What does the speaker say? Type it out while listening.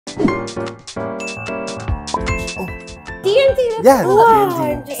Oh. D&D? Yeah, Wow,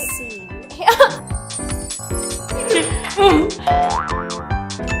 D&D. I'm just seeing.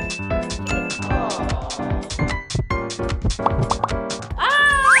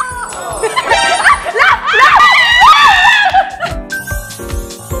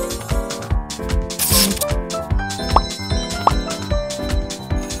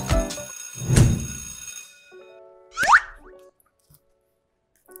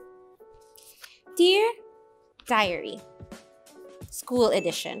 Dear Diary, School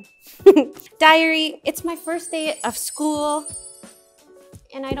Edition. Diary, it's my first day of school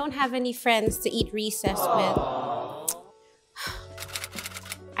and I don't have any friends to eat recess with.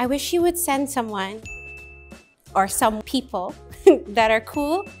 I wish you would send someone or some people that are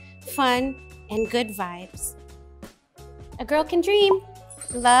cool, fun, and good vibes. A girl can dream.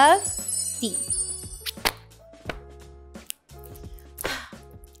 Love, Dee.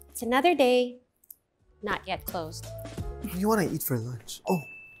 It's another day, not yet closed. What do you want to eat for lunch? Oh.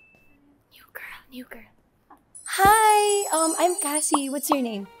 New girl. Hi, I'm Cassy. What's your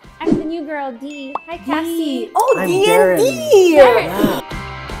name? I'm the new girl, Dee. Hi, Cassy. Oh, I'm D&D!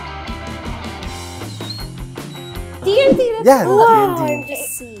 D&D? Yeah, Wow, D&D. I'm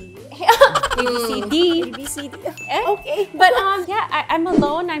just seeing. ABCD. ABCD. Okay. But yeah, I'm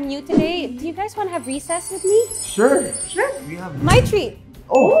alone. I'm new today. Do you guys want to have recess with me? Sure. We have. My treat.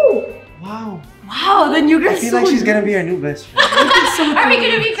 Oh. Wow. Wow, the new girl. I feel like she's gonna be our new best friend. Are we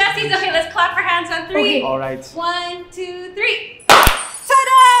gonna be besties? Okay, let's clap our hands on 3. Okay. All right. 1, 2, 3.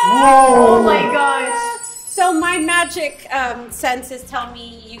 Ta-da! Whoa. Oh my gosh. So my magic senses tell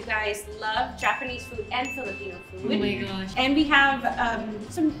me you guys love Japanese food and Filipino food. Oh my gosh. And we have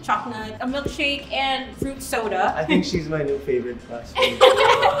some chocolate, a milkshake, and fruit soda. I think she's my new favorite classmate. But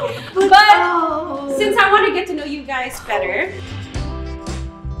since I want to get to know you guys better,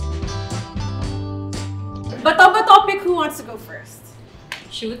 Bato pick who wants to go first.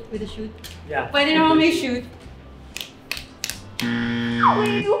 Shoot with a shoot. Yeah. Pwede naman may shoot.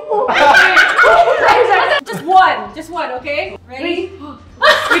 Just one, okay? Ready?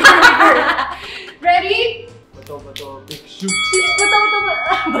 Ready? Bato, pick, shoot.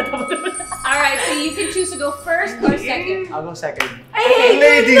 Alright, so you can choose to go first or second. I'll go second. Okay.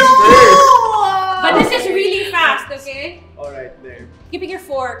 Ladies first! But this is really fast, okay? Alright, there. You pick your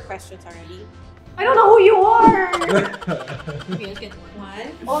 4 questions already. I don't know who you are. Okay, let's get 1.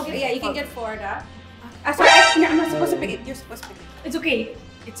 Okay, yeah, you can get 4 na. Sorry, I'm not supposed to pick it. You're supposed to pick it. It's okay.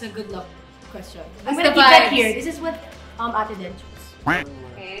 It's a good luck question. I'm It's gonna the keep that vibes. here. This is what Ate Den chose.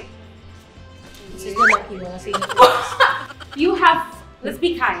 Okay. This is the lucky one. I'll say it. You have, let's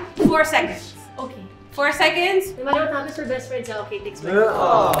be kind, 4 seconds. Okay. 4 seconds. No matter what happens, we're best friends. Okay, takes my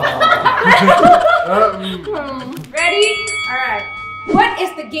Ready? Alright. What is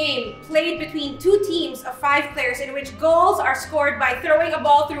the game played between 2 teams of 5 players in which goals are scored by throwing a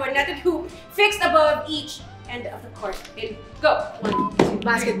ball through a netted hoop fixed above each end of the court? Okay, go. 1, 2,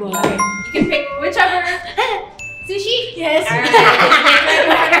 basketball. Okay. You can pick whichever. Sushi? Yes. Alright.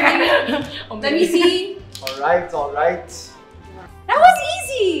 Let me see. Alright. That was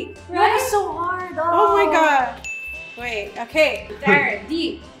easy. That was so hard. Oh my god. Wait, okay. Darren,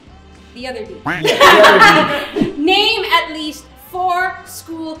 D. The other D. Name at least 4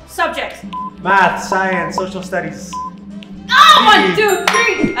 school subjects. Math, science, social studies. Oh, 1, 2,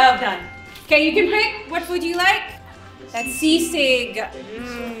 3. Oh, done. Okay, you can pick. What food you like? That's sisig.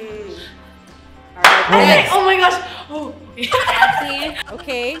 Alright, next. Oh my gosh. Oh. Cassie.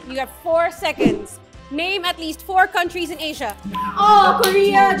 Okay, you have 4 seconds. Name at least 4 countries in Asia. Oh,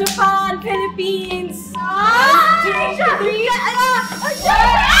 Korea, Japan, Philippines. Asia. 3.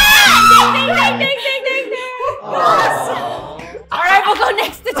 Ding. Alright, we'll go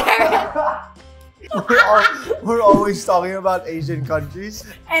next to Darren. We're always talking about Asian countries,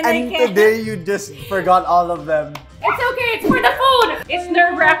 And and they can't. today you just forgot all of them. It's okay, it's for the food. It's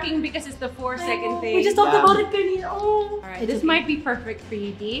nerve-wracking because it's the 4-second thing. We just talked about it earlier. Oh. Alright, this might be perfect for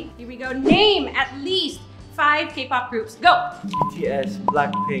you, Dee. Here we go. Name at least 5 K-pop groups. Go! BTS,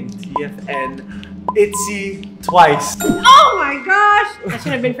 Blackpink, TFN, ITZY, Twice. Oh my gosh! That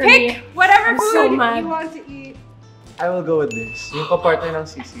should have been for Pick me. whatever I'm food so mad. you want to eat. I will go with this. Yung kapartner ng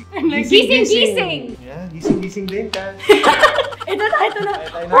Sisi. Gising! Yeah, gising din ka. Ito na.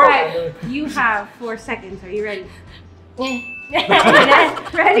 I know. Alright, you have 4 seconds. Are you ready?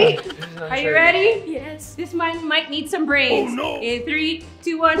 Ready? Are you ready? Yes. This one might need some brains. Oh no! Okay, 3,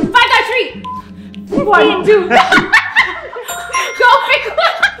 2, 1. 5, 3! 1, 2. Go pick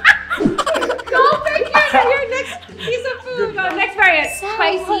one! Go pick your next piece of food. Go, next variant.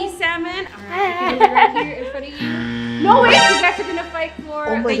 Spicy salmon. Alright, you can do it right here in front of you. No, wait! You guys are gonna fight like for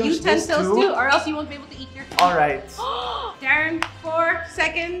Oh my the gosh, this utensils too? too, or else you won't be able to eat your food. Alright. Darren, 4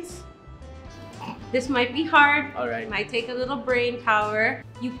 seconds. This might be hard. Alright. Might take a little brain power.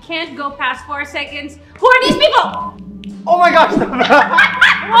 You can't go past 4 seconds. Who are these people? Oh my gosh! 1, 2,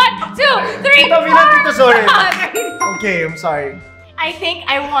 3, 4. Tabi na dito, sorry. There you go. Okay, I'm sorry. I think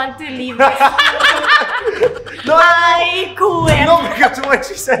I want to leave this. No, I quit. no, because when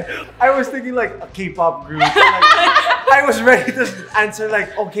she said, I was thinking like a K-pop group. Like, I was ready to answer like,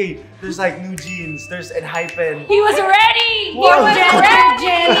 okay, there's like New Jeans, there's Enhypen. He was ready. He Wow. was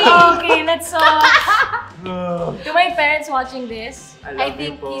ready. Okay, let's to my parents watching this, I love I you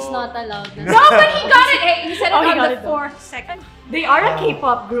think po. he's not allowed. No, but he got it. Hey, he said it Oh, he on got the it though. 4th second. They are a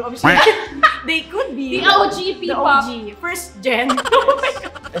K-pop group. I'm sure they could be The OG the P-pop. OG, first gen.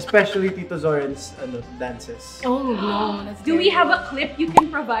 Especially Tito Zoran's dances. Oh no, that's Do we have a clip you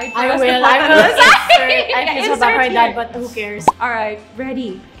can provide for I us? will. to put on the side? I can Insert survive that, here. but who cares? All right,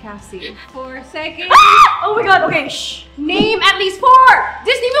 ready, Cassie. 4 seconds. Oh my god. Okay. Shh. Name at least 4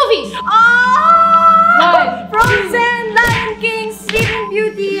 Disney movies. Oh! Frozen, Lion King, Sleeping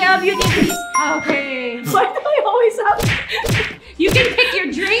Beauty, Beauty and the Beast. Okay. Why do I always have? You can pick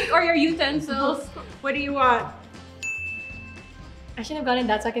your drink or your utensils. What do you want? I should have gotten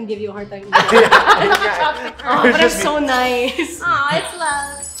that so I can give you a hard time. Oh, But it's so nice. Aw, it's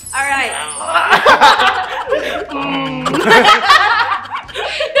love. All right.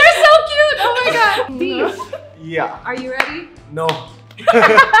 They're so cute. Oh my god. Dee, Yeah. are you ready? No.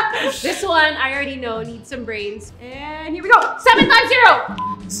 This one I already know needs some brains. And here we go. 7 times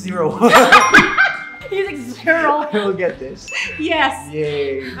 0. 0. He's like 0. I will get this. Yes.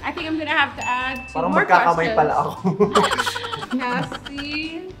 Yay. I think I'm gonna have to add 2 Parang more magkakamay questions. pala ako.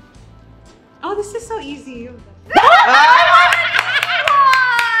 Cassie. Oh, this is so easy.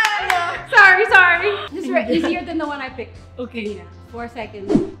 Sorry. This is easier than the one I picked. Okay. 4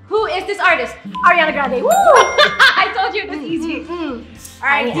 seconds. Who is this artist? Ariana Grande. Woo! I told you it was easy. All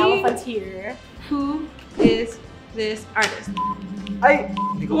right, Tiny Dee, elephants here. who is this artist? Ay,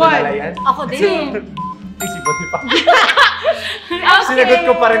 hindi ko What? kilala yan. Ako din. Isipan niyo pa. Okay. Sinagot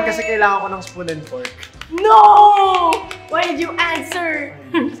ko pa rin kasi kailangan ko ng spoon and fork. No! Why did you answer?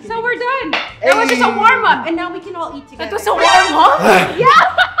 So we're done. That was just a Hey. warm-up, and now we can all eat together. That was a warm-up? Yeah!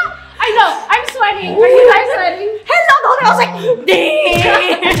 I know, I'm sweating. Are you guys sweating? Hello! No, I was like, ding!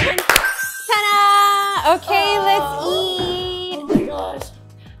 Ta-da! Okay, let's eat. Oh my gosh.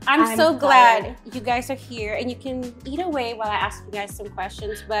 I'm so I'm glad you guys are here, and you can eat away while I ask you guys some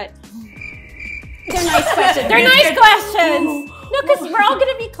questions, but they're nice questions. They're nice questions! No, because we're all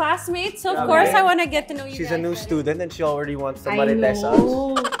gonna be classmates, so of course I want to get to know you She's guys a new better. student and she already wants to I marites us.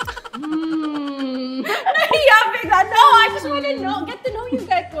 know. No, I just want to know, get to know you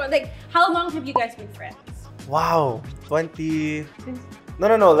guys more. Like, how long have you guys been friends? Wow, 20.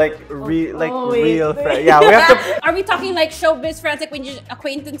 No, like wait, real wait. friends. Yeah, we have to. Are we talking like showbiz friends, like when you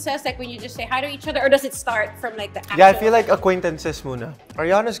acquaintances, like when you just say hi to each other, or does it start from like the actual? Yeah, I feel like acquaintances muna.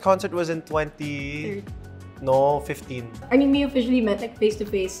 Ariana's concert was in 15. I mean, we officially met like face to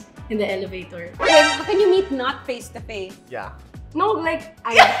face in the elevator. Wait, how can you meet not face to face? Yeah. No, like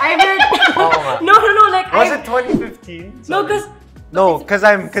I read. Oo nga. No, like Was it 2015? No, because No, because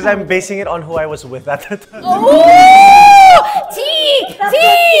I'm basing it on who I was with at the time. Oh, T.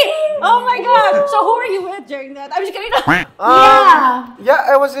 Oh my God. So who are you with during that? I'm just kidding. Yeah,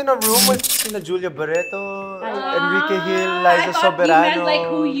 I was in a room with Julia Barreto, Enrique Hill, I Liza thought you meant Soberano. like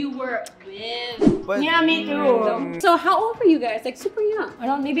who you were with. But, Yeah, me too. So how old were you guys? Like super young.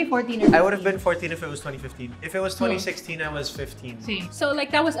 Around maybe 14 or I would have been 14 if it was 2015. If it was 2016, I was 15. Same. So like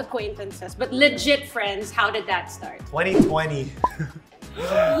that was acquaintances, but legit friends. How did that start? 2020.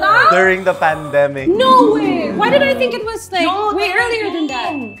 Love? During the pandemic. No way! Why did I think it was like No, way that's earlier than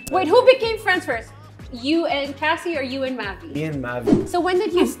insane. that? Wait, who became friends first? You and Cassie or you and Mavi? Me and Mavi. So when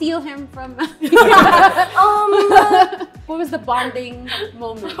did you steal him from Mavi? What was the bonding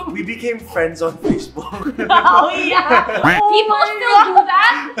moment? We became friends on Facebook. Oh yeah. People still do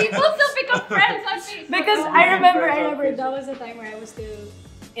that? People still become friends on Facebook? Because I remember that was the time where I was still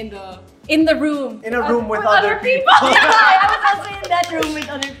in the room. In a room with other other people. I was also in that room with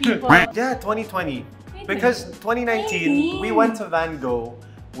other people. Yeah, 2020. Because 2019, we went to Van Gogh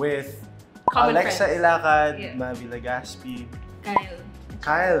with Common Alexa friends. Ilacad, Yeah. Mavi Legaspi, Kyle.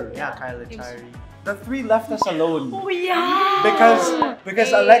 Kyle Echari. The three left us alone. Oh yeah. Because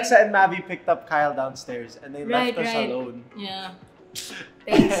Hey. Alexa and Mavi picked up Kyle downstairs and they Right, left us right. alone. Yeah.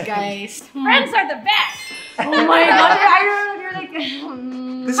 Thanks, guys. Friends are the best! Oh my god, I remember you're like.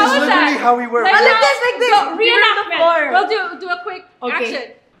 This How is was literally that? how we were. Like this. Go, We were on the floor. We'll do a quick Okay. action.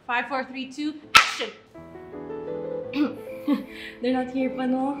 5, 4, 3, 2, action. They're not here pa,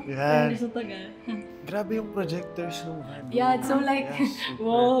 no? Yeah. They're so tagal. Grabe yung projectors nung Yeah, it's so like, super.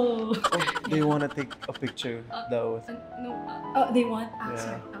 whoa. Oh, they wanna take a picture though. No, oh, they want? Ah, Yeah.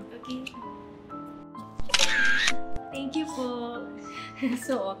 sorry. Okay. Thank you po.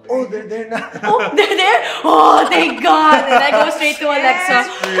 So awkward. Oh, they're there now. Oh, they're there? Oh, thank God! And I go straight to Alexa.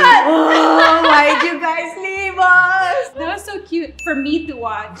 Oh, why'd you guys leave us? That was so cute for me to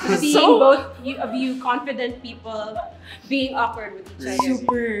watch. Seeing So- both of you confident people being awkward with each other.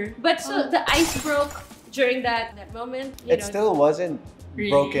 Super. But so the ice broke during that moment. You It know, still wasn't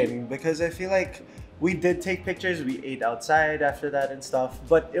Really? broken because I feel like we did take pictures. We ate outside after that and stuff.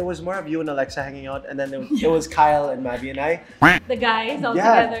 But it was more of you and Alexa hanging out, and then it was Kyle and Mavi and I. the guys all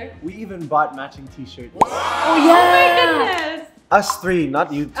Yeah, together. we even bought matching T-shirts. Oh, yeah. Oh my goodness! Us three,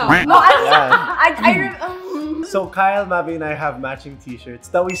 not you two. Oh. No, Yeah. I So Kyle, Mavi, and I have matching T-shirts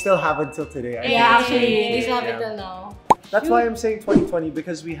that we still have until today. I yeah, think. actually, they still have Yeah. it till now. That's why I'm saying 2020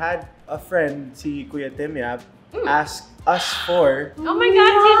 because we had a friend, si Kuya Tim Yap, ask us for. Oh my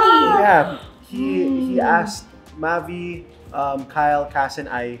God, Timmy! Yeah, he asked Mavi, Kyle, Cass, and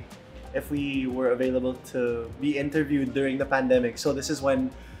I if we were available to be interviewed during the pandemic. So this is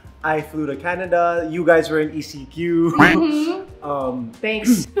when I flew to Canada. You guys were in ECQ.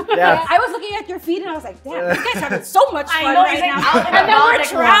 Thanks. Yeah. I was looking at your feet and I was like, damn, you guys having so much fun I know, right it's like now. out and And then about, we're like,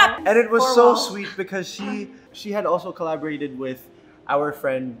 trapped. And it was For a so while. sweet because she had also collaborated with our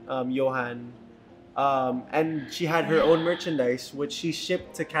friend Johan. And she had her own merchandise which she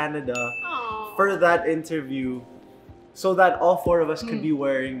shipped to Canada Aw. for that interview so that all four of us could be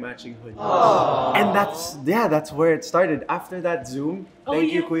wearing matching hoodies. And that's where it started. After that Zoom,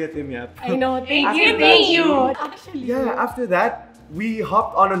 thank you Kuya Tim Yap. I know, thank After you, that thank you. Zoom- Actually. Yeah, after that, we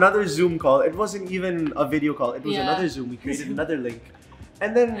hopped on another Zoom call. It wasn't even a video call. It was Yeah. another Zoom. We created another link.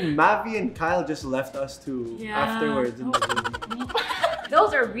 And then Mavi and Kyle just left us to Yeah. afterwards in the Zoom.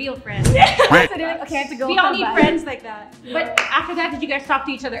 Those are real friends. So they're like, okay, I have to go. We all come need back. friends like that. But after that, did you guys talk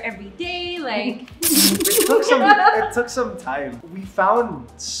to each other every day? Like, It took some time. We found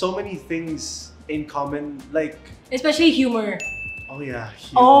so many things in common. Like, Especially humor. oh yeah.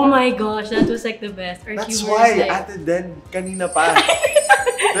 Oh humor. my gosh, that was like the best. Our That's humor why is like, Ate Den kanina pa.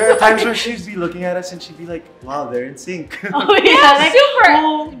 There are times where she'd be looking at us and she'd be like, wow, they're in sync. oh yeah, like, super!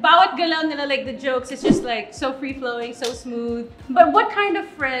 oh. Bawat galaw nila, like the jokes, it's just like so free-flowing, so smooth. But what kind of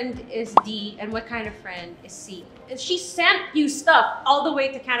friend is Dee and what kind of friend is C? And she sent you stuff all the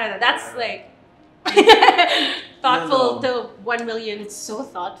way to Canada. That's like thoughtful to 1 million. It's so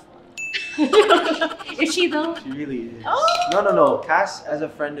thoughtful. Is she though? She really is. Oh. No. Cass, as a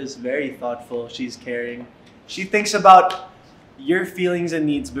friend, is very thoughtful. She's caring. She thinks about your feelings and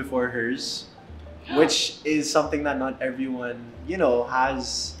needs before hers, which is something that not everyone,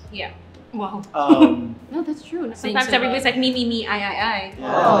 has. Yeah. Wow. No, that's true. Sometimes about everybody's like me, I.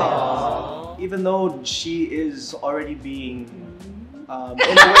 Yeah. Even though she is already being, in a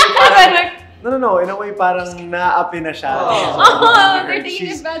way, parang, no. In a way, parang naapi na siya. Oh, they're taking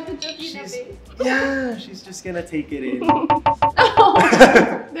She's- advantage of you, she's- babe. Yeah, she's just gonna take it in.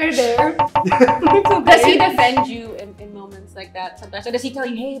 They're there. Does he defend you in moments like that sometimes? Or does he tell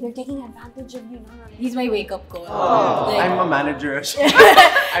you, hey, they're taking advantage of you? No. He's my wake-up call. I'm a manager as well.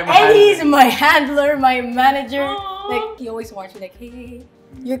 I'm a And he's handler. my handler, my manager. Aw. Like, he always wants me like, hey,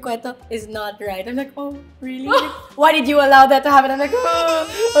 your kwento is not right. I'm like, oh, really? Like, why did you allow that to happen? I'm like, oh,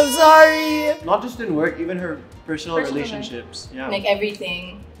 I'm sorry. Not just in work, even her personal Personal relationships. Yeah. Like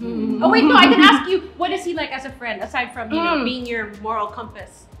everything. Oh wait, no, I can ask you, what is he like as a friend, aside from, being your moral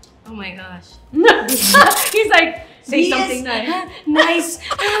compass? Oh my gosh. He's like, say Yes. something nice. Nice.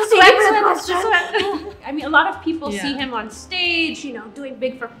 Sweat. I mean, a lot of people Yeah. see him on stage, doing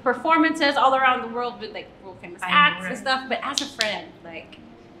big performances all around the world with like world famous I know, acts and right? stuff. But as a friend, like,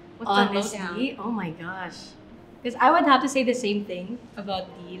 what's the lowdown? Honestly, oh my gosh. Because I would have to say the same thing about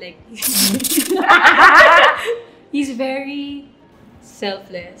Dee. Like, he's very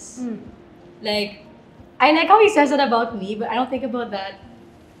selfless. Like, I like how he says that about me, but I don't think about that,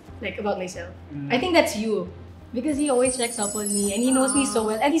 like, about myself. I think that's you. Because he always checks up on me and he knows me so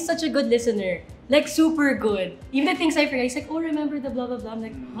well. And he's such a good listener. Like, super good. Even the things I forget, he's like, oh, remember the blah, blah, blah. I'm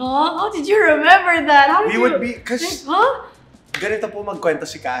like, huh? How did you remember that? How did We you? would be, because Huh? ganito po magkwento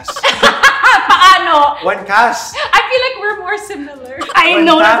si Cass. Paano? When Cass, I feel like we're more similar. I when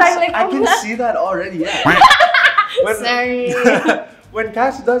know Cass, that. I'm like, I oh, can that- see that already, yeah. When, Sorry. when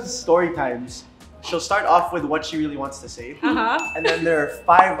Cass does story times, she'll start off with what she really wants to say. Uh-huh. And then there are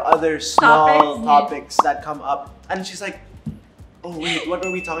 5 other small Topics, topics that come up. And she's like, oh wait, what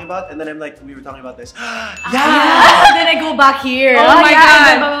were we talking about? And then I'm like, we were talking about this. Yeah. Then I go back here. Oh my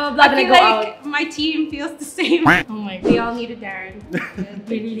god. Blah, blah, blah, I then feel go like out. my team feels the same. Oh my god. We all need a Darren.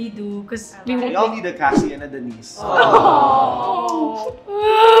 We really do. Because we We won't all need a Cassy and a Denise. Oh.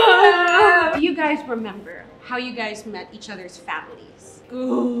 Do you guys remember how you guys met each other's families?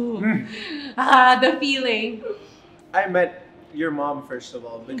 Ooh. The feeling. I met your mom first of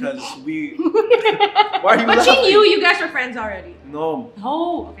all because we. Why are you But she laughing? knew you guys were friends already. No.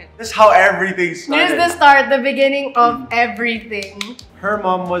 Oh, okay. This is how everything This started. is the start, the beginning of everything. Her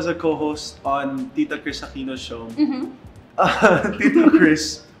mom was a co-host on Tita Chris Aquino's show. Mm-hmm. Tita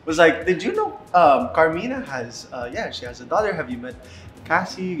Chris was like, did you know Carmina has, she has a daughter. Have you met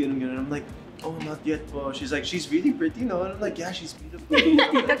Cassy? And I'm like, oh, not yet. Well, she's like, she's really pretty, no? And I'm like, yeah, she's beautiful.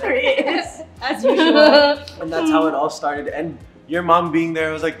 Chris, as usual. And that's how it all started. And your mom being there,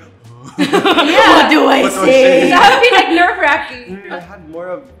 I was like, What do I What do I say? say? That would be like nerve-wracking. I had more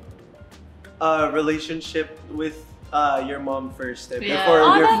of a relationship with your mom first Yeah. before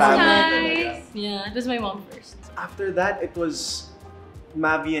Oh, your that's family. nice. Yeah, it was my mom first. After that, it was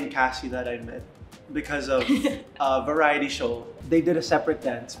Mavi and Cassy that I met because of a variety show. They did a separate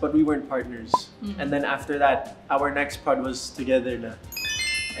dance, but we weren't partners. And then after that, our next part was together na.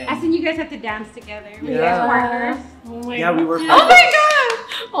 And As in you guys had to dance together. Were you Yeah. guys partners? Oh my yeah, god. we were Oh partners. my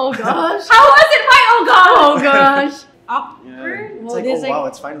god! Oh gosh. How was it? Why? Oh god! Oh gosh. Yeah. Awkward. It's Well, like, there's oh like- wow,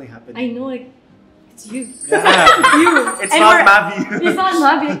 it's finally happened. I know, like, it's you. Yeah. You. It's And not we're- Mavi. It's not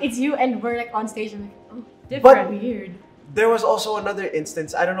Mavi, like, it's you, and we're like on stage and like, oh, But- weird. There was also another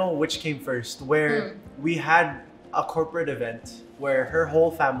instance, I don't know which came first, where we had a corporate event where her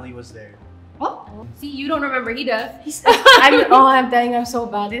whole family was there. What? See, you don't remember. He does. I'm telling you, I'm so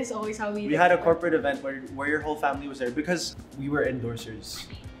bad. This is always how we We had a corporate event where your whole family was there because we were endorsers.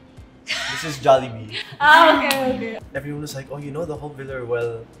 This is Jollibee. Oh, okay. Everyone was like, oh, you know, the whole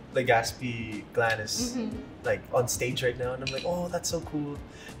Villarreal Legaspi clan is like on stage right now. And I'm like, oh, that's so cool.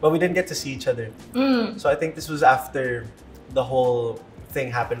 But we didn't get to see each other. So I think this was after the whole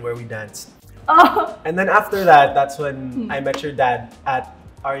thing happened where we danced. Oh. And then after that, that's when I met your dad at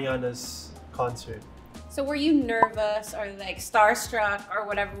Ariana's concert. So were you nervous or like starstruck or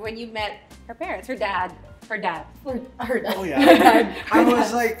whatever when you met her parents, her dad? I heard that. Oh yeah. I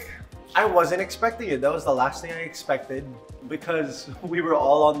was like, I wasn't expecting it. That was the last thing I expected because we were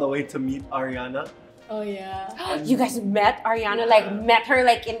all on the way to meet Ariana. Oh yeah. You guys met Ariana, like met her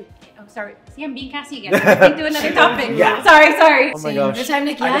like in. Oh, sorry. See, I'm being Cassy again. Into another topic. Yeah. Sorry. Oh my gosh. This time,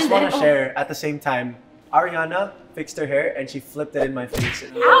 like, I just yeah, want to then- share at the same time. Ariana fixed her hair and she flipped it in my face.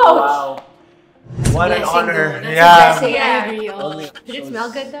 And Ouch! wow. What an Blessing, honor. though. That's a Yeah. blessing. Yeah. I agree. Only Did it shows-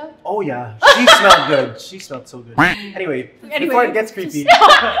 smell good though? Oh yeah. She smelled good. She smelled so good. Anyway, before it gets creepy.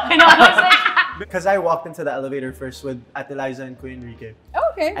 I know. I was like, Because I walked into the elevator first with Ate Liza and Kuya Enrique.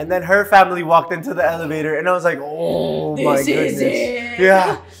 Okay. And then her family walked into the elevator and I was like, oh my This is goodness. it.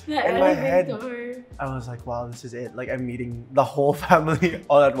 Yeah. the In my head. elevator. I was like, wow, this is it. Like I'm meeting the whole family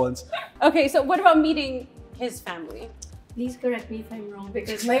all at once. Okay, so what about meeting his family? Please correct me if I'm wrong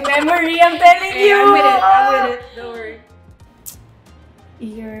because my memory, I'm telling you. I'm with it. Don't worry.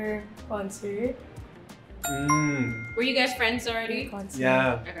 Your concert. Were you guys friends already? Concert.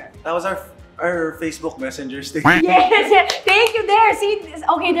 Yeah. Okay. That was our Facebook Messenger stick. Yes. Thank you. There. See.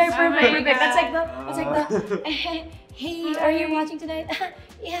 Okay. There. Oh Perfect. my Perfect. That's like God. the. That's like the. Hey, are you watching tonight?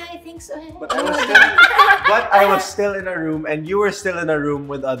 Yeah, I think so. But I was still in a room and you were still in a room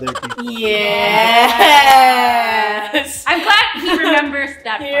with other people. Yes. I'm glad he remembers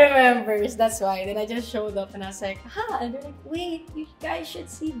that He part. remembers. That's why. Then I just showed up and I was like, huh? And they're like, wait, you guys should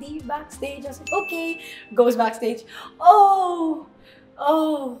see Dee backstage. I was like, okay. Goes backstage. Oh,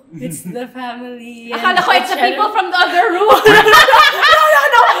 it's the family. and Akala ko it's the etc. people from the other room.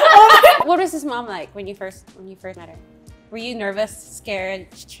 No. What was his mom like when you first met her? Were you nervous, scared,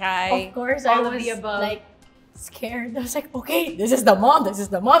 shy? Of course, all I of was the above. like scared. I was like, okay, this is the mom. Let's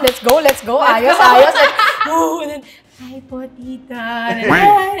go. Ayos. Like, oh, and then, hi po, tita.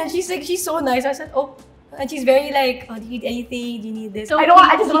 And she's so nice. I said, oh, and she's very like, oh, do you need anything? Do you need this? So I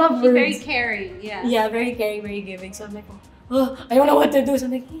just don't have he's very words. caring. Yeah. Yeah, very caring, very giving. So I'm like, oh, I don't know what to do. So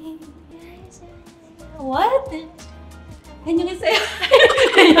I'm like, what? Can you say?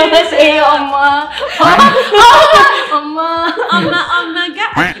 Can you say, Oma? Oma.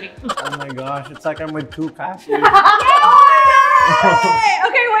 God. Oh my gosh, it's like I'm with two Cassie.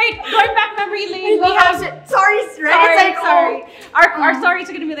 Okay, wait. Going back memory lane. We have Sorry, right? sorry. Our stories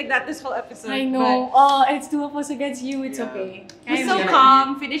are gonna be like that this whole episode. I know. Oh, it's two of us against you. It's okay. But he's so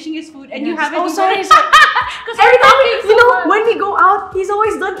calm, finishing his food, and you haven't. Oh, even- sorry. Because Every time, talking so much. when we go out, he's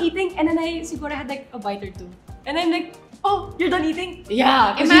always done eating, and then siguro I had like a bite or two. And I'm like, Oh, you're done eating?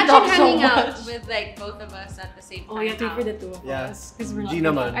 Yeah. Imagine hanging out with like both of us at the same time. Oh, you have to wait for the two of us. Because we're not.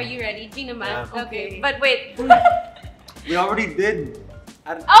 Gina man. Are you ready? Gina man. Yeah. Okay. But wait. We already did.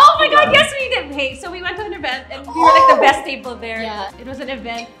 Oh my god, yes we did! Hey, so we went to an event and we were like the best table there. Yeah. It was an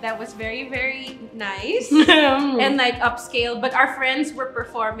event that was very, very nice and like upscale, but our friends were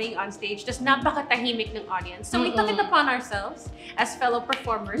performing on stage. Just napakatahimik ng audience. So we took it upon ourselves as fellow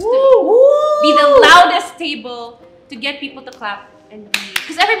performers to be the loudest table to get people to clap and be.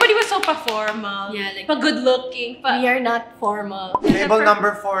 Because everybody was so formal, like good looking. We are not formal. Table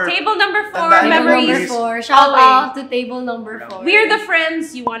number 4. Table number 4, Tandaan memories. Number 4. Shout out to table number 4. We're the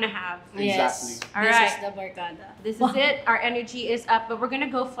friends you want to have. Yes. Exactly. All this right. is the barkada. This is it. Our energy is up, but we're gonna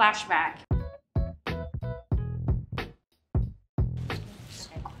go flashback. I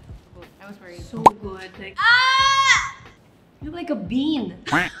was worried. So good. Like, you look like a bean.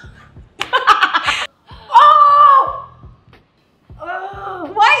 Oh!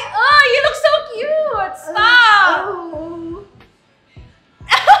 Why? Oh, you look so cute! Stop!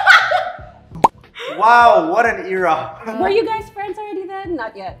 Wow, what an era. Were you guys friends already then?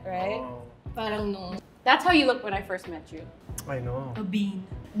 Not yet, right? Parang no. That's how you looked when I first met you. I know. A bean.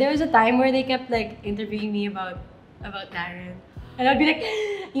 There was a time where they kept like interviewing me about Darren. And I'd be like,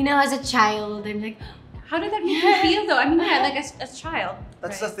 you know, as a child, I'm like, how did that make you feel though? I mean, yeah, like as a child.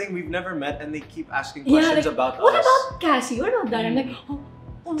 That's the thing, we've never met and they keep asking yeah, questions like, about what us. about Cassy? What about Darren? I'm like, oh.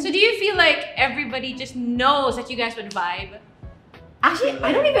 So do you feel like everybody just knows that you guys would vibe? Actually,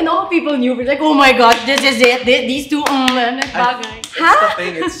 I don't even know how people knew. We're like, oh my gosh, this is it. These two, I'm like, Bagay. That's the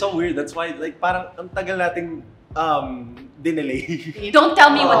thing, it's so weird. That's why, like, parang ang tagal nating dinelay. Don't tell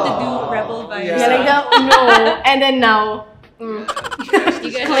me what to do, rebel vibes. Yeah, like that, no. And then now, you guys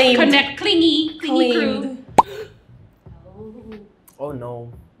Claimed. connect, clingy crew. Oh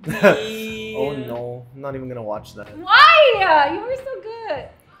no. Oh no. I'm not even gonna watch that. Why? You were so good.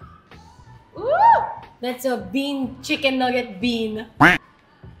 Ooh! that's a bean, chicken nugget bean.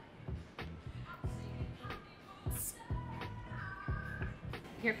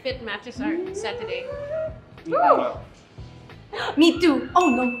 Your fit matches our set today. Me too. Oh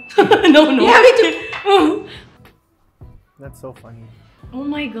no. no. Yeah, me too. That's so funny. Oh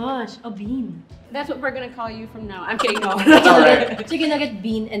my gosh, a bean. That's what we're gonna call you from now. I'm kidding, no. Chicken nugget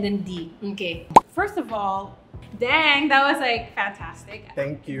bean and then D. Okay. First of all, dang, that was like fantastic.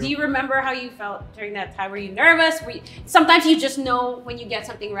 Thank you. Do you remember how you felt during that time? Were you nervous? Sometimes you just know when you get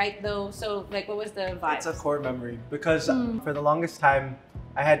something right though. So like, what was the vibe? It's a core memory because for the longest time,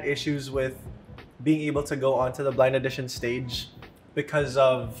 I had issues with being able to go onto the blind audition stage because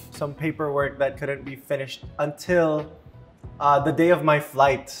of some paperwork that couldn't be finished until the day of my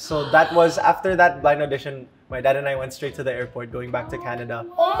flight. So that was after that blind audition, my dad and I went straight to the airport going back to Canada.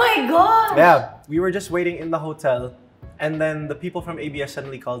 Oh my god! Yeah, we were just waiting in the hotel and then the people from ABS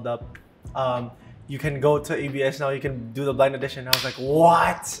suddenly called up. You can go to ABS now, you can do the blind audition. I was like,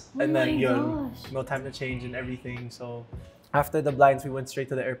 what? Oh And then my yun, gosh. no time to change and everything. So after the blinds, we went straight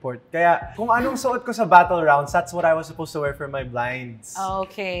to the airport. Kaya kung anong suot ko sa battle rounds, that's what I was supposed to wear for my blinds.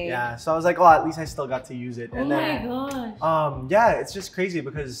 Okay. Yeah, so I was like, oh, at least I still got to use it. Oh And my then, gosh. yeah, it's just crazy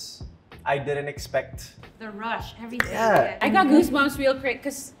because I didn't expect. The rush, everything. Yeah. I got goosebumps real quick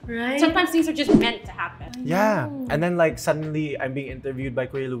because Right? sometimes things are just meant to happen. Yeah, and then like suddenly I'm being interviewed by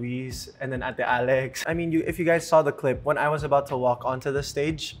Kuya Luis and then Ate Alex. I mean, if you guys saw the clip, when I was about to walk onto the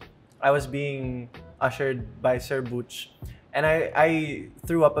stage, I was being ushered by Sir Butch. And I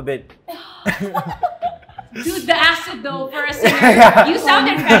threw up a bit. Dude, the acid though for a singer. You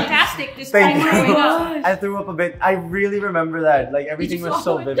sounded fantastic this time Thank growing you. up. I threw up a bit. I really remember that. Like everything was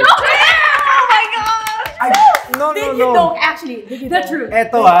so vivid. Oh my gosh! No, Did you know? Actually, did you The know? truth.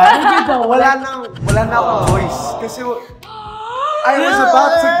 Eto wala na akong voice. Kasi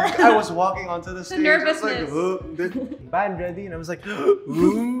I was walking onto the stage. nervousness. I was like, band ready? And I was like,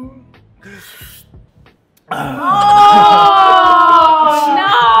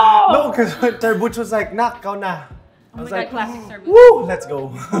 Oh no! No, because Sir Butch was like, nak, kau na. I Oh was my like, god, classic service. woo, let's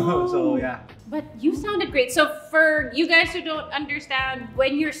go. So yeah. But you sounded great. So for you guys who don't understand,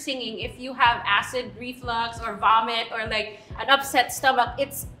 when you're singing, if you have acid reflux or vomit or like an upset stomach,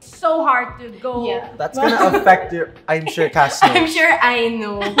 it's so hard to go. Yeah. That's gonna affect your, I'm sure, Cass knows. I'm sure I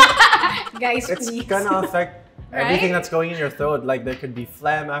know. Guys, It's please. gonna affect everything Right? that's going in your throat. Like there could be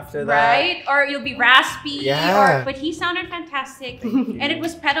phlegm after that. Right? Or you'll be raspy. Yeah. But he sounded fantastic. And it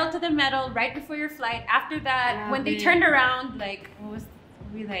was pedal to the metal right before your flight. After that, when they Grabe. turned around, like, what was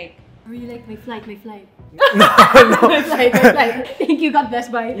we like? Really like my flight. No. my flight. Thank you, God bless,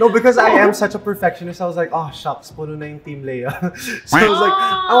 bye. No, because I am such a perfectionist. I was like, oh shucks, puno na yung Team Leia. So I was like,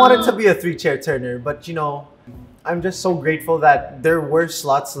 I wanted to be a 3-chair turner, but you know, I'm just so grateful that there were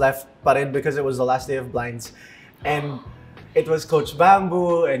slots left pa rin because it was the last day of blinds. And it was Coach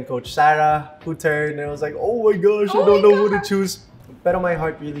Bamboo and Coach Sarah who turned, and I was like, oh my gosh, I don't know who to choose. Pero my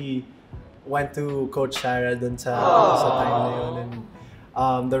heart really went to Coach Sarah dun sa time na yun.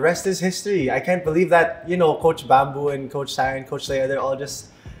 And the rest is history. I can't believe that, you know, Coach Bamboo and Coach Sarah and Coach Leia, they're all just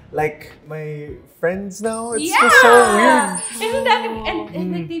like my friends now. It's just so weird. Isn't that,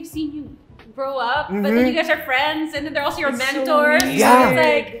 and like they've seen you grow up, but then you guys are friends, and then they're also your mentors. So yeah. It's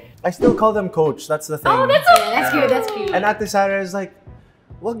like, I still call them Coach. That's the thing. oh, that's so That's cute, that's cute. And Ate Sarah is like,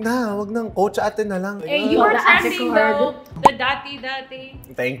 wag nang Coach Ate na lang. hey, you were trending though. The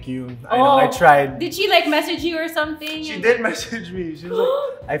dati. Thank you. I know, I tried. Did she like message you or something? She did message me. She was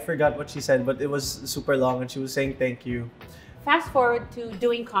like, I forgot what she said, but it was super long, and she was saying thank you. Fast forward to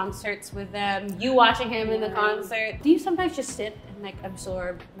doing concerts with them, you watching him in the concert. Do you sometimes just sit and like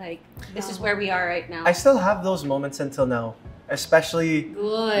absorb, like, this is where we are right now? I still have those moments until now, especially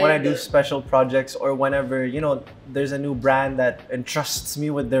when I do special projects or whenever, you know, there's a new brand that entrusts me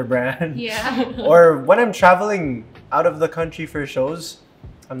with their brand. Yeah. Or when I'm traveling out of the country for shows,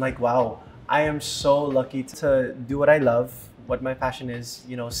 I'm like, wow, I am so lucky to do what I love, what my passion is,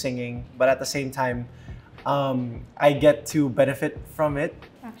 you know, singing, but at the same time, I get to benefit from it.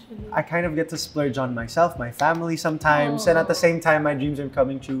 Actually, I kind of get to splurge on myself, my family sometimes, and at the same time, my dreams are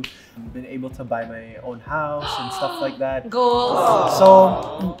coming true. I've been able to buy my own house and stuff like that. Goals.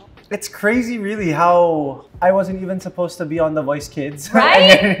 So it's crazy, really, how I wasn't even supposed to be on The Voice Kids.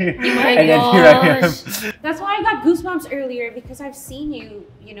 Right? and then here I am. That's why I got goosebumps earlier, because I've seen you,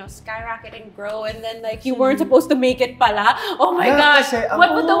 you know, skyrocket and grow, and then like you weren't supposed to make it pala. Oh my gosh, kasi,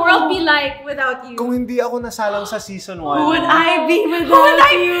 what would the world be like without you? Kung hindi ako nasalang sa season 1, Who would I be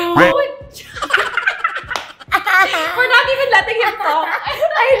without you? Who would... We're not even letting him talk.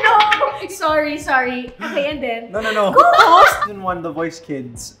 I know. Sorry. Okay, and then. No. Season 1, The Voice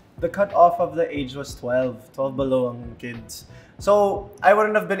Kids, the cutoff of the age was 12 below ang kids. So I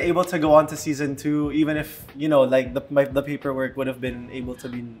wouldn't have been able to go on to season 2, even if, you know, like the paperwork would have been able to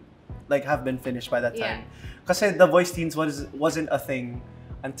be, like, have been finished by that time. Because The Voice Teens wasn't a thing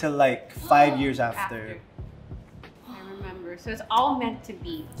until like 5 years after. I remember. So it's all meant to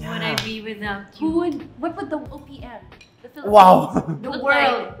be. Yeah. Would I be without you? What would the OPM? The Philippines Wow. The look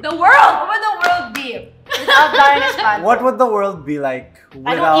world. like? The world! What would the world be without Darren Espanto? What would the world be like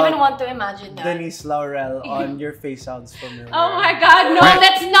I don't even want to imagine that. Denise, Laurel on Your Face Sounds Familiar? Oh my God, no,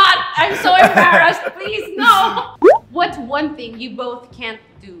 that's not. I'm so embarrassed. Please, no. What's one thing you both can't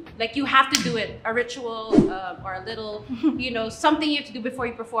do? Like, you have to do it. A ritual or a little, you know, something you have to do before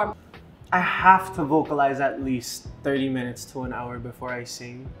you perform. I have to vocalize at least 30 minutes to an hour before I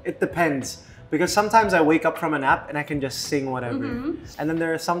sing. It depends. Because sometimes I wake up from a nap and I can just sing whatever. And then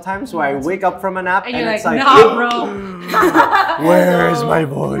there are some times where I wake up from a nap and you're it's like, like, nah, bro. where is my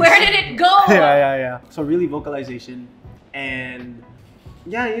voice? Where did it go? Yeah. So really vocalization and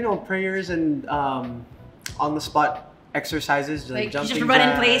yeah, you know, prayers and on the spot exercises, like jumping just run in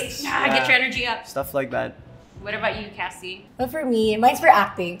jacks, place, get your energy up. Stuff like that. What about you, Cassy? Well, for me, mine's for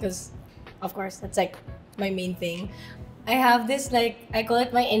acting because, of course, that's like my main thing. I have this, like, I call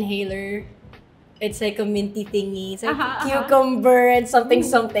it my inhaler. It's like a minty thingy. It's like cucumber and something.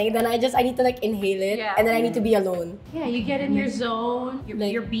 Then I need to like inhale it, and then I need to be alone. Yeah, you get in your zone.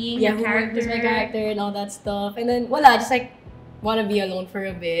 You're being your your character. My character and all that stuff. And then voila, just like want to be alone for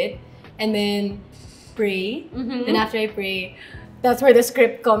a bit, and then pray. Then after I pray, that's where the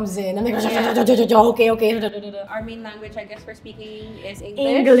script comes in. I'm like, okay. Our main language, I guess, for speaking is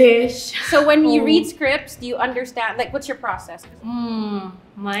English. So when you read scripts, do you understand? Like, what's your process?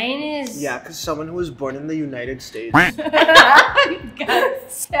 Mine is... Yeah, because someone who was born in the United States.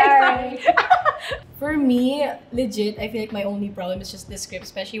 Sorry. For me, legit, I feel like my only problem is just the script,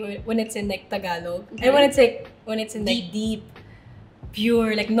 especially when it's in like Tagalog. And when it's in like deep,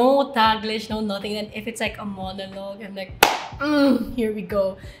 pure, like no Taglish, no nothing. And if it's like a monologue, I'm like, here we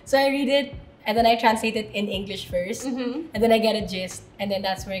go. So I read it and then I translate it in English first, and then I get a gist, and then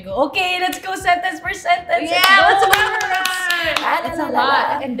that's where I go, okay, let's go sentence per sentence. Let's memorize. It's a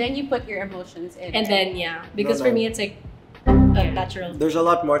lot. And then you put your emotions in. And then, because for me, it's like natural. There's a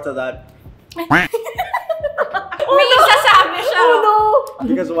lot more to that. Oh no!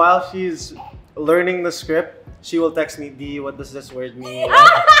 Because while she's learning the script, she will text me, Dee, what does this word mean?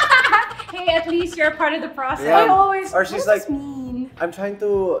 Hey, at least you're a part of the process. Yeah. Or she's like, I'm trying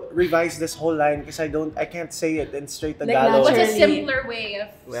to revise this whole line because I can't say it in straight Tagalog. What's a simpler way of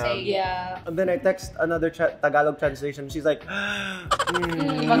saying it? Yeah. And then I text another Tagalog translation. She's like,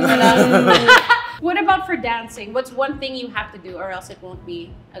 What about for dancing? What's one thing you have to do or else it won't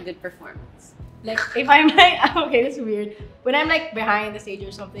be a good performance? Like if I'm like okay, this is weird. When I'm like behind the stage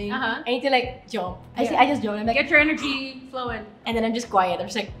or something, I need to like jump. I just jump. I'm like get your energy flowing, and then I'm just quiet. I'm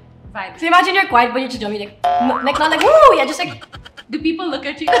just like vibe. So imagine you're quiet, but you're just jumping like not like woo. Yeah, just like. Do people look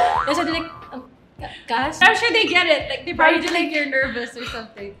at you? Yes, I like. Cass? I'm sure they get it. Like they probably just think you're nervous or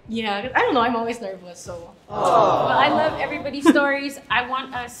something. Yeah, I don't know. I'm always nervous, so. Well, I love everybody's stories. I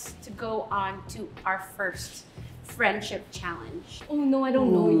want us to go on to our first friendship challenge. Oh no, I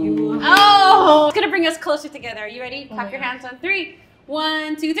don't know you. Oh, it's gonna bring us closer together. Are you ready? Clap your hands on 3.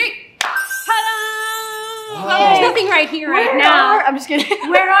 1, 2, 3. Ta-da! Well, there's nothing right here right now. I'm just kidding.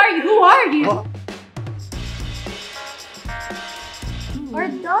 Where are you? Who are you? Or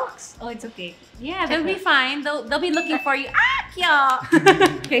ducks? Oh, it's okay. Yeah, they'll be fine. They'll be looking for you. Ah,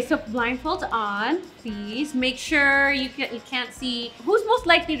 cute. Okay, so blindfolds on, please. Make sure you can't see. Who's most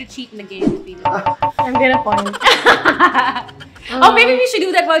likely to cheat in the game? I'm gonna point. Oh, maybe we should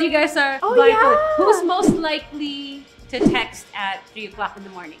do that while you guys are blindfolded. Yeah. Who's most likely to text at 3 o'clock in the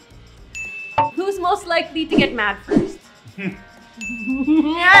morning? Who's most likely to get mad first?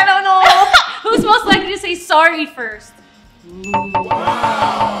 I don't know. Who's most likely to say sorry first?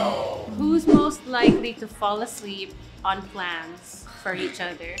 Wow. Who's most likely to fall asleep on plans for each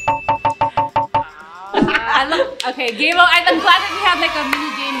other? Okay, game on. I'm glad that we have like a mini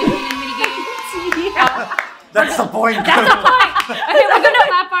game between a mini game. That's the point. That's the point. Okay, we're gonna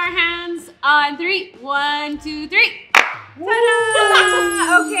clap our hands on 3. 1, 2, 3.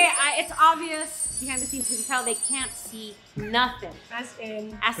 Ta-da! Okay, it's obvious behind the scenes. You can tell they can't see nothing. As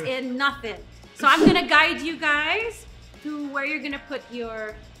in nothing. So I'm gonna guide you guys to where you're gonna put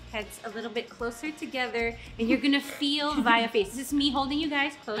your heads a little bit closer together, and you're gonna feel via face. This is me holding you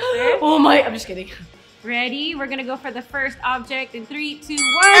guys closer. Oh my! I'm just kidding. Ready? We're gonna go for the first object in 3, 2, 1.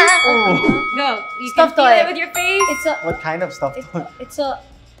 Go. You Stuffed can feel toy. it with your face. It's a. What kind of stuff? It's a.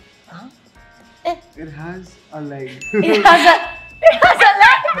 Huh? It has a leg. It has a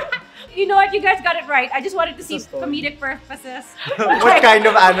leg. You know what? You guys got it right. I just wanted to see comedic purposes. What kind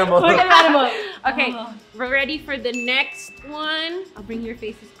of animal? What kind of animal? Okay, we're ready for the next one. I'll bring your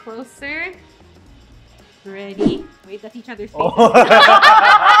faces closer. Ready? Wait, that's each other's faces. Oh.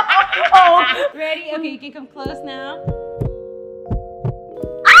 Ready? Okay, you can come close now.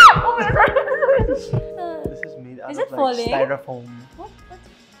 Ah! Oh my God. This is made out Is of it falling? styrofoam.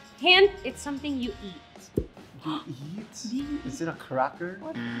 Hint, it's something you eat. You eat? Is it a cracker?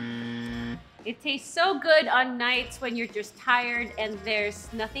 What? It tastes so good on nights when you're just tired and there's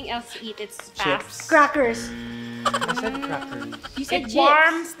nothing else to eat. It's fast. Chips. Crackers. I said crackers. You said It chips.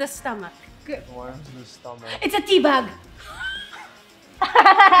 warms the stomach. It warms the stomach. It's a tea bag.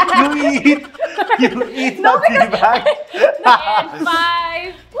 You eat the tea bag. And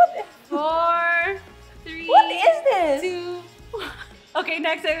 5, 4, 3, What is this? 2. Okay,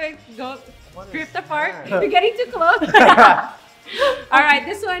 next I go drift apart. that? You're getting too close. All right,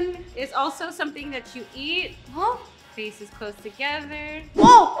 this one is also something that you eat. Huh? Faces close together.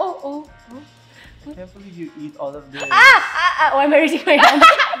 Oh. I can't believe you eat all of this. Oh, I'm raising my hand.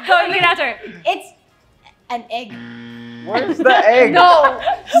 Go get after. It's an egg. Where's the egg? No,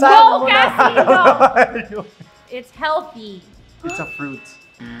 Saan mo Cassie, na? it's healthy. It's a fruit.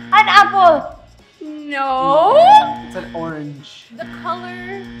 An apple. No. It's an orange. The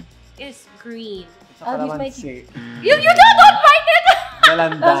color is green. It's a I'll use my calamansi. You don't find it.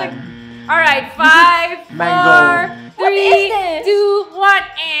 Dalandan. All right, 5, Mango. 4, 3, is this? 2, 1.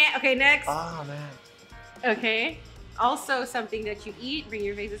 Okay, next. Ah, man. Okay. Also something that you eat. Bring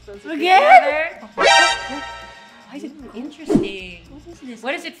your faces closer Again? together. Why is it Interesting. What is this?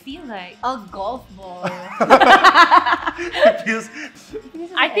 What does it feel like? A golf ball. It feels...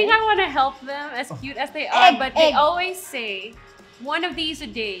 I think I want to help them, as cute as they are, Egg, but they egg. always say, one of these a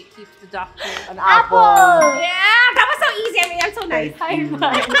day keeps the doctor. An Apple. Yeah, that was so easy. I mean, I'm so nice. Thank you.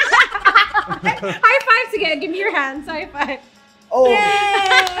 High fives again. Give me your hands. High five. Oh!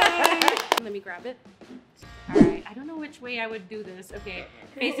 Let me grab it. All right. I don't know which way I would do this. Okay.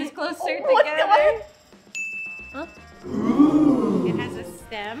 Faces closer together. Huh? It has a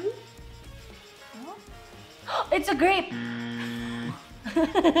stem. It's a grape.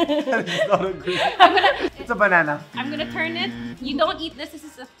 It's not a grape. It's a banana. I'm gonna turn it. You don't eat this. This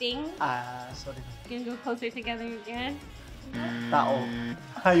is a thing. Sorry. You can go closer together again. Tao.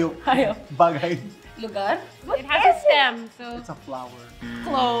 Hayop. Hayop. Bagay. Lugar. It has a stem, so It's a flower.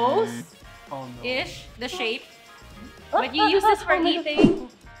 close-ish Oh no. the shape. But you use this for eating.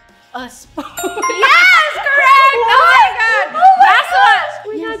 A spoon. Yes, correct! Oh my god! Last one!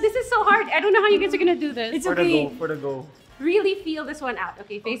 Oh my god, this is so hard. I don't know how you guys are gonna do this. It's For okay. the go. Really feel this one out.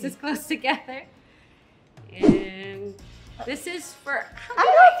 Okay, faces close together. And this is for... I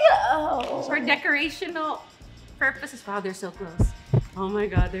don't feel. Oh. For decorational purposes. Wow, they're so close. Oh my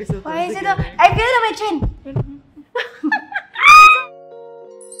god, they're so close. Why is it? together. I feel it on my chin.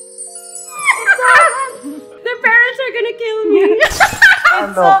 Their parents are gonna kill me.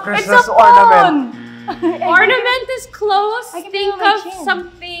 Christmas ornament. Ornament is close. I can Think feel my of chin.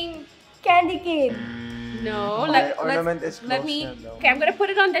 something. Candy cane. No, Ornament is let close me. na, no. Okay, I'm gonna put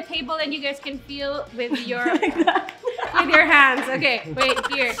it on the table, and you guys can feel with your with your hands. Okay, wait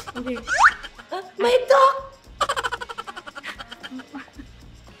here. Okay. My dog.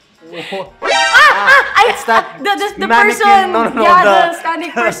 It's that The mannequin. person. No, The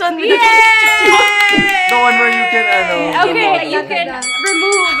standing person. With Yay! the one where you can, Okay, you Okay. can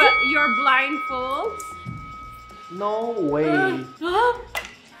remove your blindfolds. No way.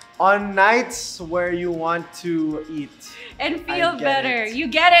 On nights where you want to eat. And feel get better. it. You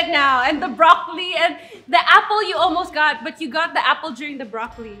get it now. And the broccoli and the apple you almost got, but you got the apple during the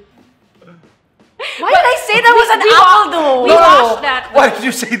broccoli. Why did I say that was an apple though? We washed that. Why did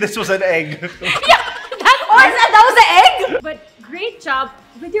you say this was an egg? That was the egg? But great job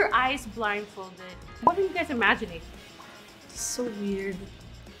with your eyes blindfolded. What are you guys imagining? So weird.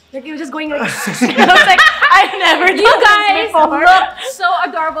 Like it was just going like. I was like, I've never done You this guys before. look so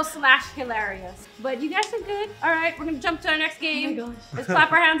adorable / hilarious. But you guys are good. All right, we're gonna jump to our next game. Oh my gosh. Let's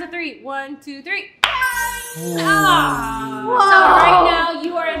clap our hands at 3. 1, 2, 3. Wow. So right now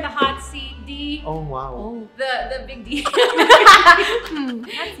you are in the hot seat, D. Oh wow. Oh. The big D. That's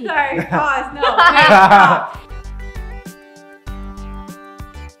it. Sorry, pause. No. Wait, stop.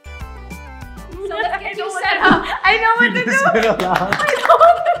 So let's get you set up. I know what to do. Just gonna laugh. I know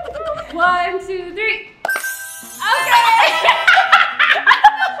what to do. 1, 2, 3. Okay.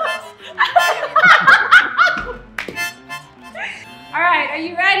 All right, are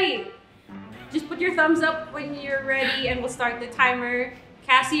you ready? Just put your thumbs up when you're ready and we'll start the timer.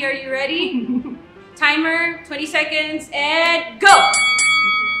 Cassie, are you ready? Timer, 20 seconds, and go!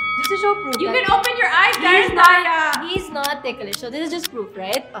 Just to show proof. You that can open your eyes, he's not ticklish. So this is just proof,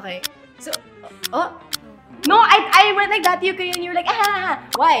 right? Okay. So, oh. No, I went like that to you and you were like, ah.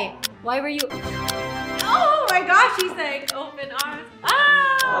 Why? Why were you? Oh my gosh, she's like, open arms.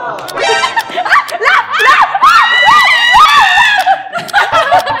 Ah!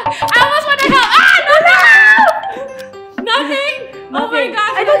 I almost want to help. Ah, no! Nothing? Oh my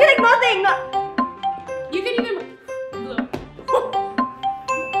gosh. I don't get like nothing. No. You can even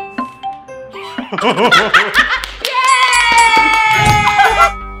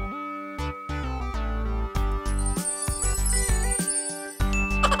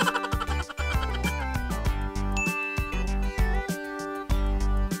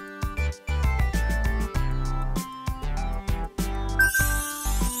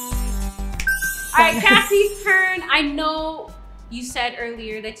Alright, Cassie's turn. I know you said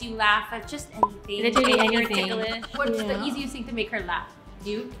earlier that you laugh at just anything. Literally and you're anything. ticklish. What's the Yeah. easiest thing to make her laugh?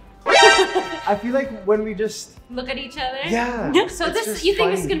 You? I feel like when we just Look at each other? yeah. So it's this, just you think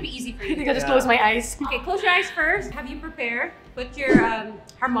this is funny. gonna be easy for I think you? I just Yeah. closed my eyes. Okay, close your eyes first. Have you prepared? Put your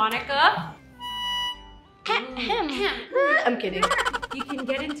harmonica. I'm kidding. You can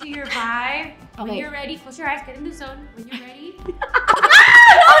get into your vibe. When Okay. you're ready, close your eyes, get in the zone. When you're ready.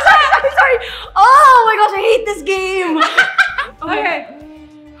 Sorry. Oh my gosh, I hate this game. Okay.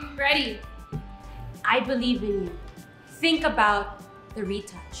 Ready. I believe in you. Think about the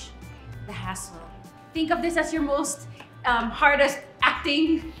retouch, the hassle. Think of this as your most hardest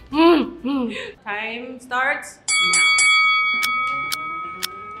acting. Time starts now.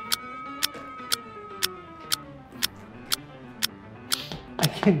 I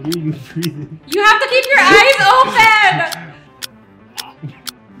can hear you breathing. You have to keep your eyes open!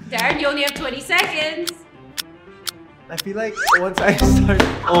 Darren, you only have 20 seconds. I feel like once I start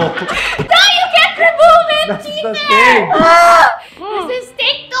No, you can't remove it! that's Teeth the there! thing. This is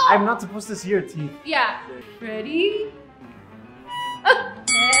steak though! I'm not supposed to see your teeth. Yeah. Ready?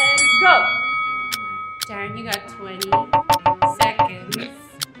 And go! Darren, you got 20 seconds.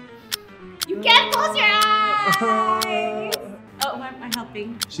 You can't close your eyes! Oh, am I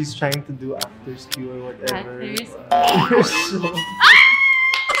helping? She's trying to do actor's cue or whatever. Actors. You're so-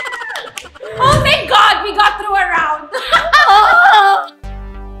 Oh, thank God we got through a round!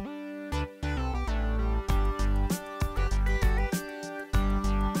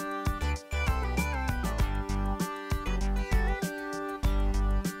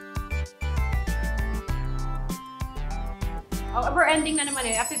 Oh, we're ending na naman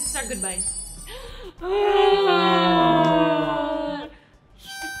eh. After this is our goodbye.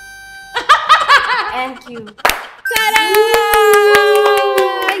 And cue. Ta-da!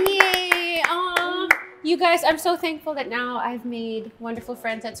 Yay! You guys, I'm so thankful that now I've made wonderful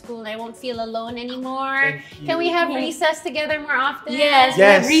friends at school and I won't feel alone anymore. Can we have recess together more often? Yes, we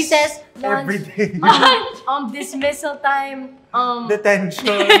have recess, lunch, every day. dismissal time,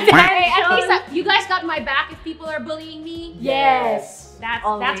 Detention. Hey, at least you guys got my back if people are bullying me. Yes.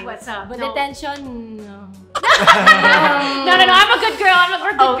 That's what's up. But detention, no. No, I'm a good girl.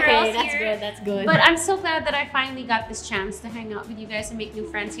 We're good girls Okay, that's here. good, that's good. But I'm so glad that I finally got this chance to hang out with you guys and make new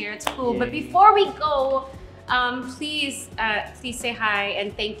friends here at school. But before we go, please say hi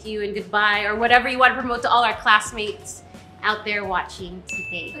and thank you and goodbye or whatever you want to promote to all our classmates out there watching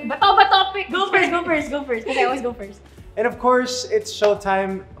today. Bato. Go first, because I always go first. And of course, it's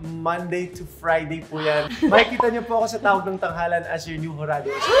showtime Monday to Friday po yan. Makikita niyo po ako sa Tawag ng Tanghalan as your new Horado.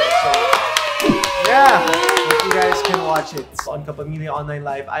 So, yeah, hope you guys can watch it on Kapamilya Online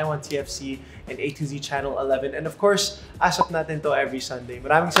Live, I Want TFC, and A to Z Channel 11. And of course, asap natin to every Sunday.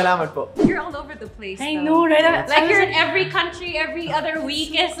 Maraming salamat po. You're all over the place. I know, right? Like you're in every country, every other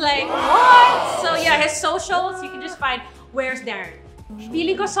week. It's like, what? So yeah, his socials, you can just find, where's Darren?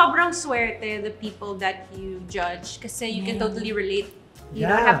 Feeling ko sobrang swerte the people that you judge kasi you can totally relate. You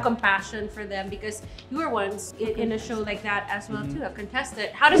know, have compassion for them because you were once in a show like that as well too, a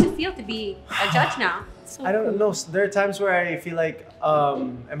contestant. How does it feel to be a judge now? I don't know. There are times where I feel like,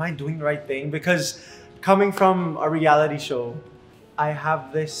 am I doing the right thing? Because coming from a reality show, I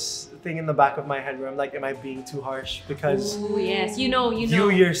have this thing in the back of my head where I'm like, am I being too harsh? Because yes, you know. You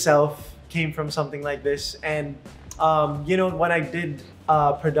yourself came from something like this. And you know, when I did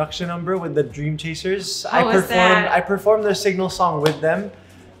a production number with the Dream Chasers, I performed their signal song with them.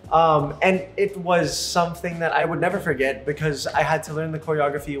 And it was something that I would never forget because I had to learn the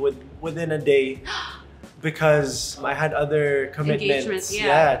choreography within a day because I had other commitments.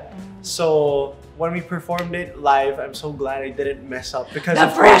 So when we performed it live, I'm so glad I didn't mess up because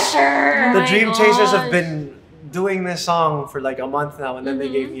the pressure! The Dream Chasers have been doing this song for like a month now and then they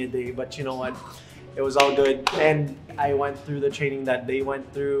gave me a day. But you know what? It was all good, and I went through the training that they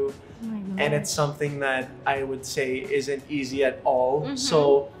went through, and it's something that I would say isn't easy at all.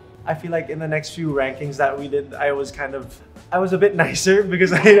 So I feel like in the next few rankings that we did, I was a bit nicer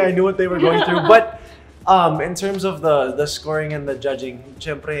because I knew what they were going through. But in terms of the scoring and the judging,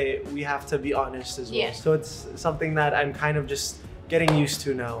 syempre, we have to be honest as well. So it's something that I'm kind of just getting used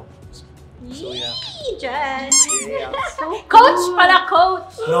to now. So yeah. Jen. So Coach pala,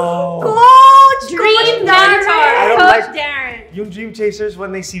 coach. No. Coach! Dream mentor. I don't Coach like Darren. Yung Dream Chasers,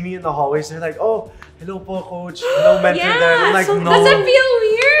 when they see me in the hallways, they're like, oh, hello po, coach. Hello, mentor there. I'm like, so no. Does it feel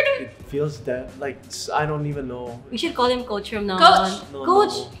weird? It feels that, like, I don't even know. We should call him Coach from now Coach. on. No,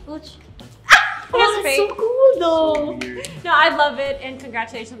 Coach. no. Coach. That's so cool though. So weird. No, I love it, and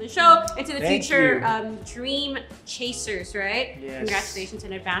congratulations on the show. Into the Thank future you. Dream Chasers, right? Yes. Congratulations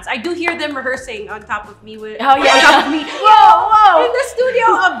in advance. I do hear them rehearsing on top of me with Oh yeah, on top of me. Whoa! In the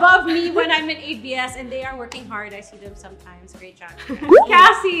studio above me when I'm in ABS, and they are working hard. I see them sometimes. Great job.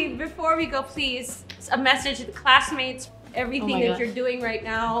 Cassie, before we go, please, a message to the classmates, everything that you're doing right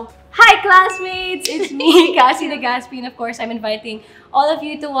now. Hi classmates! It's me, Cassy Legaspi, and of course I'm inviting all of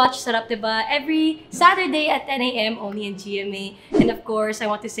you to watch Sarap Diba every Saturday at 10 a.m. only in GMA. And of course, I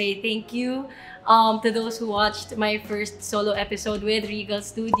want to say thank you to those who watched my first solo episode with Regal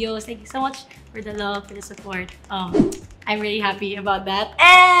Studios. Thank you so much for the love, for the support. I'm really happy about that.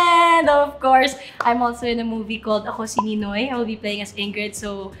 And of course, I'm also in a movie called Ako Si Ninoy. I will be playing as Ingrid,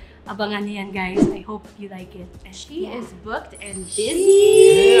 so abangan niyo yan, guys. I hope you like it. She is booked and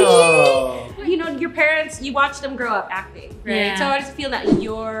busy. Yeah. You know, your parents, you watch them grow up acting, right? Yeah. So how does it feel that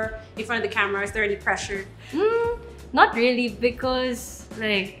you're in front of the camera? Is there any pressure? Not really, because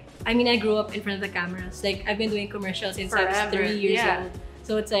like, I mean, I grew up in front of the cameras. Like, I've been doing commercials since I was 3 years old.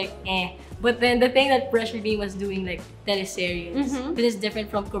 So it's like, eh. But then the thing that pressured me was doing like teleseries. Because it's different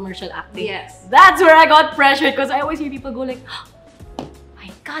from commercial acting. Yes. That's where I got pressured, because I always hear people go like,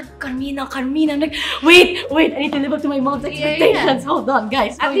 God, Carmina. I'm like, wait, I need to live up to my mom's expectations. Hold on,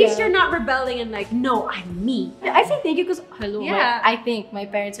 guys. At least you're not rebelling and like, no, I'm me. I say thank you because, hello, Yeah. I think my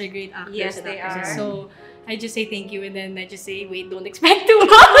parents are great actors. Yes, and they actresses. are. So I just say thank you, and then I just say, wait, don't expect too much.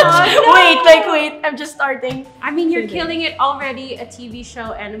 Wait, I'm just starting. I mean, you're killing it already, a TV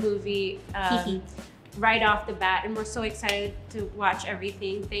show and a movie. Right off the bat, and we're so excited to watch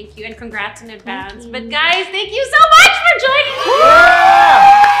everything. Thank you, and congrats in advance. But guys, thank you so much for joining us.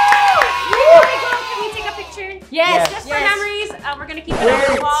 Before we go, can we take a picture? Yes. Just for memories. We're gonna keep it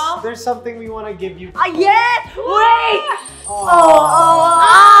on the wall. There's something we want to give you. Yes! Wait!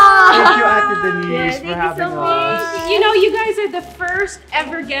 Thank you, Ate Denise, for having us. You know, know, you guys are the first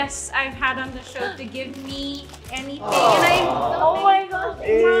ever guests I've had on the show to give me anything. And I'm Oh my God.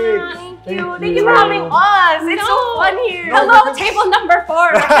 thank you. Thank you for having us. It's so fun here. Hello, table number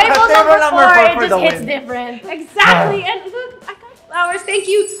 4. Table number number 4. four It for just the hits win. different. Exactly. And look, I got flowers. Thank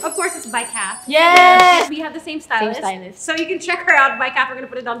you. Of course, it's by Cass. Yes. We have the same stylist. Same stylist. So you can check her out by Cass. We're going to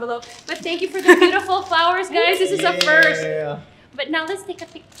put it down below. But thank you for the beautiful flowers, guys. This is a first. Yeah. But now let's take a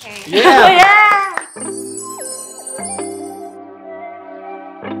picture. Yeah.